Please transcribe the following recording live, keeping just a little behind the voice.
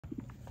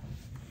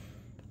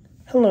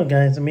Hello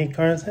guys, I'm me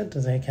Carson,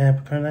 this is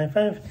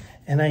happybirthday,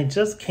 and I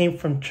just came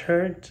from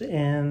church,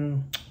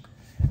 and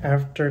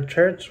after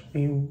church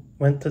we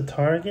went to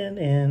Target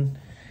and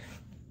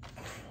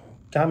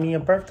got me a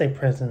birthday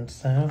present.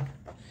 So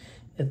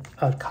it's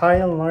a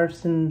Kyle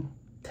Larson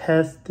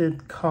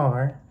tested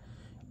car.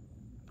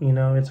 You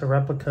know, it's a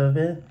replica of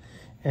it,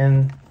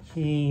 and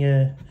he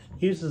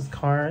uses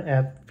car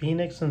at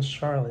Phoenix and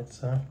Charlotte.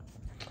 So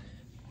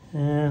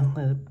and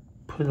let it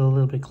put it a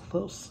little bit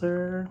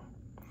closer.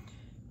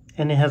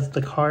 And it has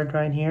the card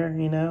right here,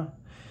 you know,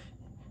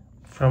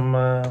 from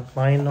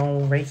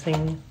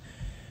WhatiFRacing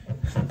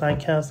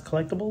Diecast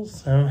collectibles.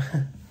 So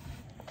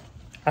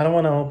I don't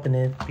want to open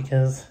it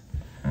because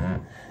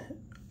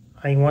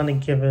I want to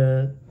give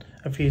it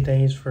a few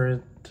days for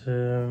it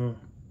to,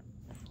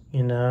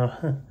 you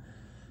know,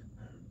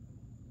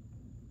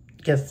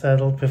 get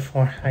settled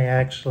before I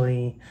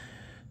actually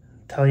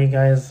tell you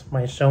guys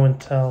my show and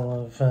tell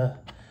of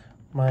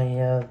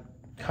my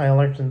Kyle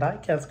Larson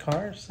Diecast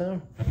car.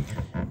 So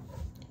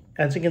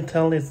as you can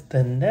tell, it's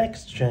the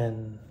next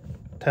gen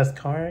test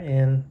car,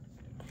 and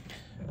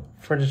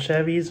for the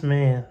Chevys,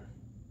 man,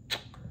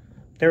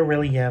 they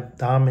really have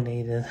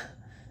dominated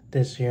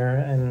this year.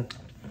 And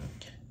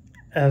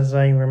as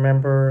I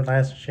remember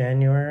last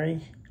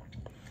January,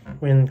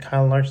 when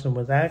Kyle Larson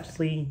was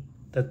actually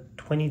the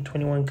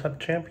 2021 Cup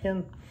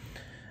champion,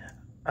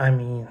 I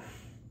mean,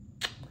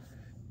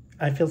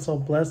 I feel so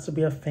blessed to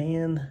be a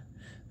fan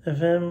of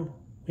him.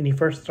 When he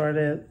first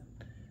started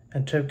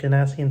at Chip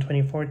Ganassi in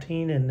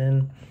 2014, and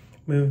then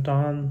moved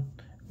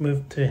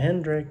to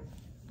Hendrick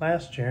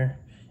last year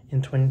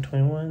in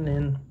 2021,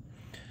 and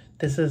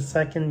this is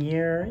second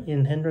year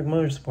in Hendrick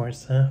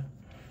Motorsports. So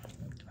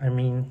I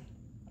mean,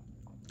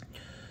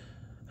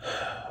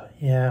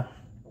 yeah,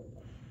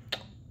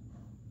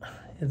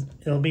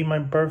 it'll be my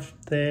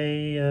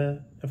birthday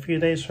a few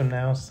days from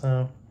now.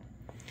 So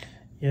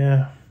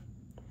yeah,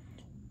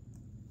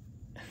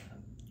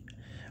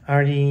 I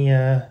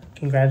already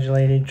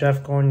congratulated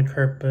Jeff Gordon,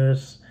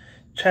 Kirpus,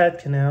 Chad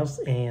Canals,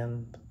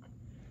 and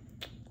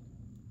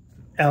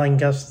Alan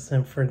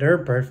Gustafson for their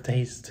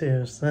birthdays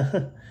too.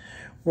 So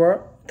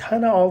we're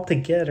kind of all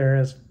together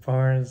as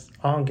far as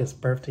August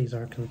birthdays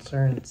are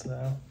concerned.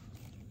 So,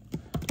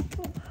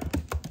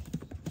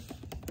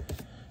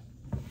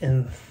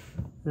 and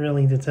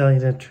really, to tell you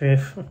the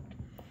truth,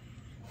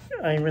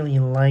 I really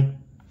like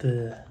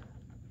the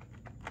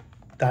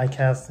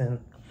diecast, and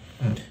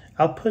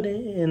I'll put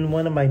it in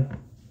one of my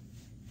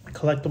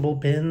collectible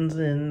bins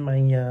in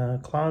my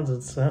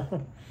closet,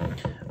 so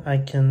I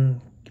can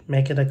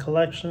make it a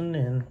collection.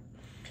 And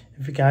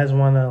if you guys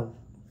want to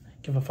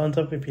give a thumbs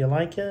up if you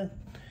like it,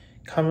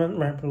 comment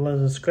right below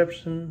the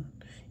description,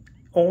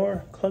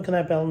 or click on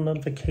that bell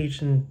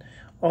notification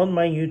on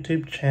my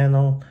YouTube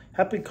channel,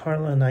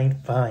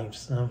 happycarla95.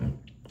 So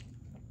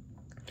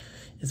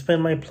it's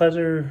been my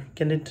pleasure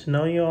getting to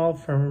know you all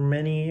for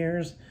many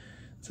years,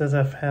 since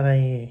I've had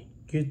a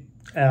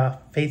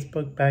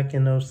Facebook back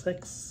in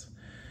 06.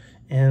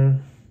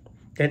 And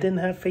they didn't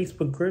have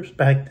Facebook groups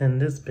back then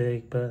this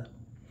big, but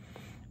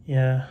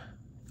yeah,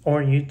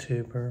 or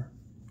YouTube or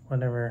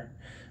whatever.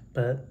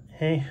 But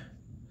hey,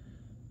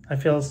 I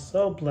feel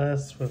so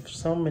blessed with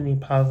so many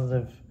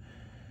positive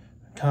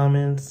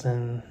comments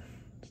and,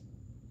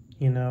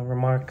 you know,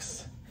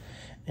 remarks.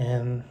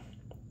 And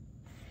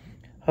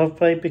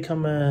hopefully I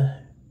become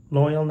a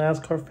loyal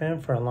NASCAR fan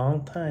for a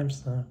long time.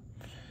 So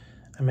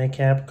I make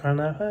happy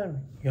car.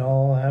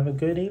 Y'all have a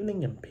good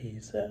evening and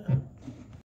peace out.